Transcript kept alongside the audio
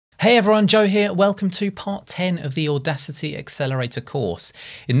Hey everyone, Joe here. Welcome to part 10 of the Audacity Accelerator course.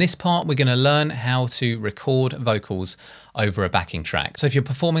 In this part, we're going to learn how to record vocals over a backing track. So if you're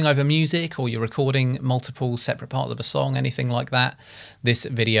performing over music or you're recording multiple separate parts of a song, anything like that, this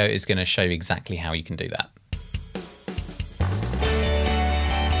video is going to show you exactly how you can do that.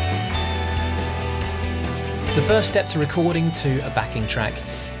 The first step to recording to a backing track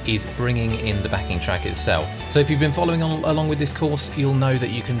is bringing in the backing track itself. So if you've been following along with this course, you'll know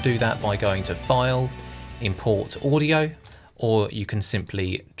that you can do that by going to File, Import Audio, or you can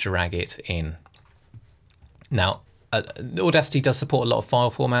simply drag it in. Now, Audacity does support a lot of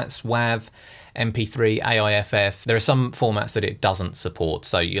file formats, WAV, MP3, AIFF. There are some formats that it doesn't support,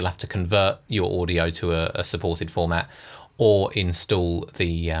 so you'll have to convert your audio to a supported format or install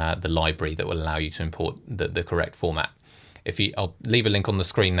the library that will allow you to import the correct format. I'll leave a link on the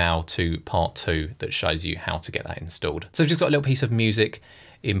screen now to part 2 that shows you how to get that installed. So I've just got a little piece of music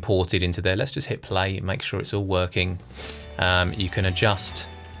imported into there. Let's just hit play, make sure it's all working. You can adjust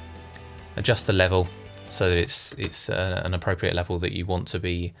the level so that it's an appropriate level that you want to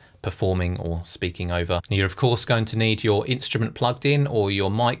be performing or speaking over. You're of course going to need your instrument plugged in or your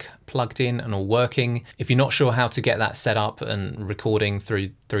mic plugged in and all working. If you're not sure how to get that set up and recording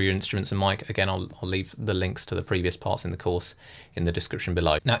through your instruments and mic, again, I'll leave the links to the previous parts in the course in the description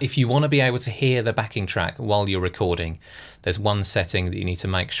below. Now, if you want to be able to hear the backing track while you're recording, there's one setting that you need to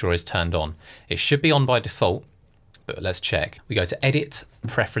make sure is turned on. It should be on by default, but let's check. We go to Edit,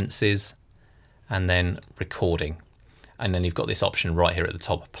 Preferences, and then Recording. And then you've got this option right here at the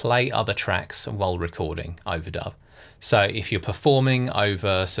top, play other tracks while recording, overdub. So if you're performing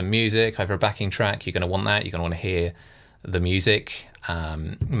over some music, over a backing track, you're going to want that. You're going to want to hear the music.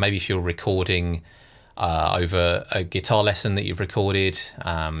 Maybe if you're recording over a guitar lesson that you've recorded,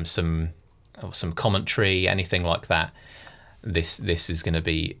 some commentary, anything like that, this is going to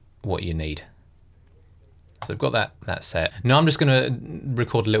be what you need. So I've got that set. Now I'm just going to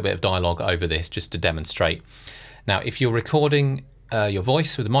record a little bit of dialogue over this just to demonstrate. Now, if you're recording your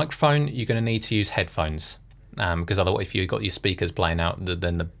voice with a microphone, you're going to need to use headphones because otherwise, if you've got your speakers playing out,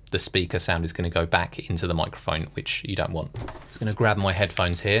 then the speaker sound is going to go back into the microphone, which you don't want. I'm just going to grab my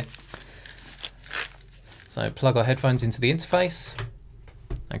headphones here. So plug our headphones into the interface.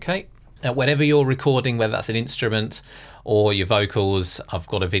 Okay. Now, whenever you're recording, whether that's an instrument or your vocals, I've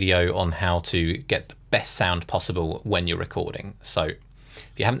got a video on how to get the best sound possible when you're recording. So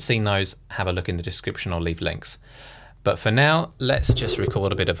if you haven't seen those, have a look in the description. I'll leave links. But for now, let's just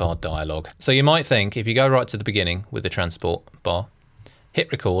record a bit of our dialogue. So you might think if you go right to the beginning with the transport bar,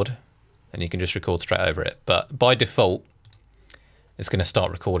 hit record, and you can just record straight over it. But by default, it's going to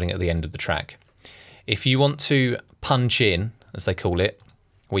start recording at the end of the track. If you want to punch in, as they call it,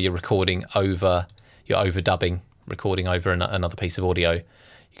 where you're recording over, you're overdubbing, recording over another piece of audio,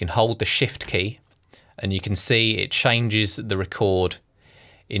 you can hold the Shift key, and you can see it changes the record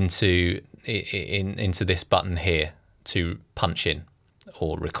into this button here to punch in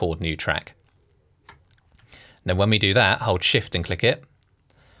or record new track. Now when we do that, hold Shift and click it,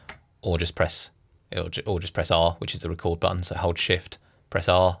 or just press R, which is the record button. So hold Shift, press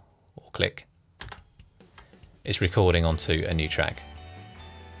R, or click. It's recording onto a new track.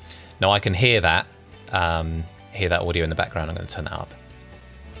 Now I can hear that audio in the background. I'm going to turn that up.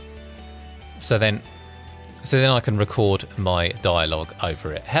 So then I can record my dialogue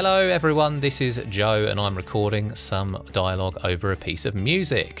over it. Hello everyone, this is Joe and I'm recording some dialogue over a piece of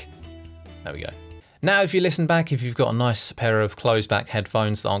music. There we go. Now if you listen back, if you've got a nice pair of closed back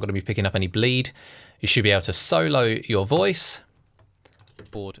headphones that aren't going to be picking up any bleed, you should be able to solo your voice.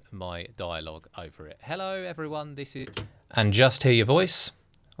 Record my dialogue over it. Hello everyone, this is... And just hear your voice,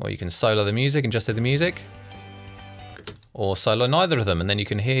 or you can solo the music and just hear the music, or solo neither of them and then you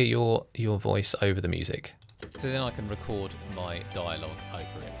can hear your voice over the music. So then I can record my dialogue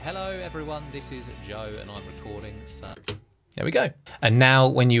over it. Hello everyone, this is Joe and I'm recording some... There we go. And now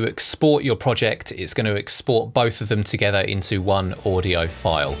when you export your project, it's going to export both of them together into one audio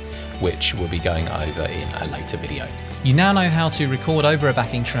file, which we'll be going over in a later video. You now know how to record over a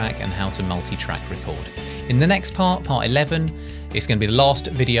backing track and how to multi-track record. In the next part 11, it's going to be the last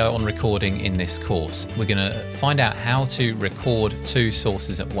video on recording in this course. We're going to find out how to record two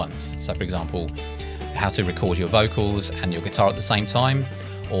sources at once. So for example, how to record your vocals and your guitar at the same time,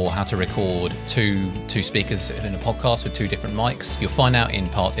 or how to record two speakers in a podcast with two different mics. You'll find out in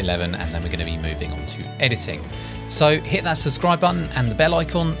part 11, and then we're going to be moving on to editing. So hit that subscribe button and the bell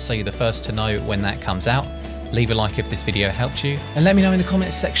icon so you're the first to know when that comes out. Leave a like if this video helped you, and let me know in the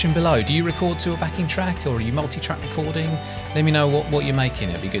comments section below. Do you record to a backing track, or are you multi-track recording? Let me know what you're making.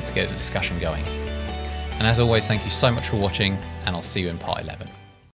 It'd be good to get a discussion going. And as always, thank you so much for watching, and I'll see you in part 11.